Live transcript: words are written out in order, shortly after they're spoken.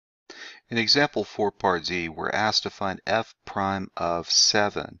In example 4 part Z, we're asked to find f prime of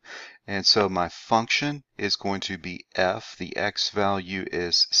 7. And so my function is going to be f. The x value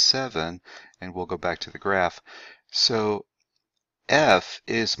is 7. And we'll go back to the graph. So f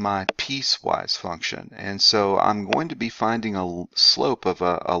is my piecewise function. And so I'm going to be finding a slope of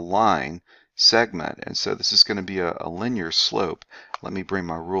a line segment. And so this is going to be a linear slope. Let me bring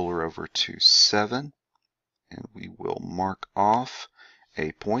my ruler over to 7. And we will mark off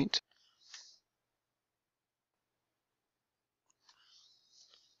a point.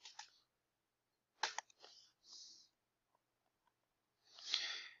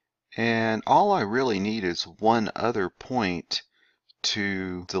 And all I really need is one other point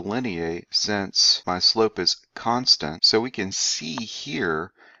to delineate since my slope is constant. So we can see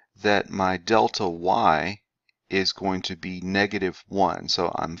here that my delta y is going to be -1.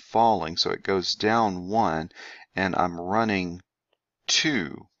 So I'm falling, so it goes down 1, and I'm running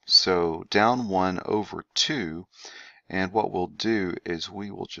 2. So down 1 over 2. And what we'll do is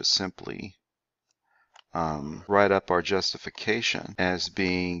we will just simply write up our justification as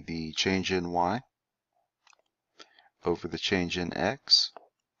being the change in y over the change in x.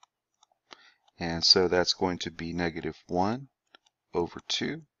 And so that's going to be -1 over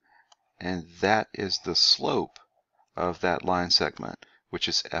 2. And that is the slope of that line segment, which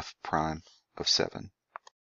is f prime of 7.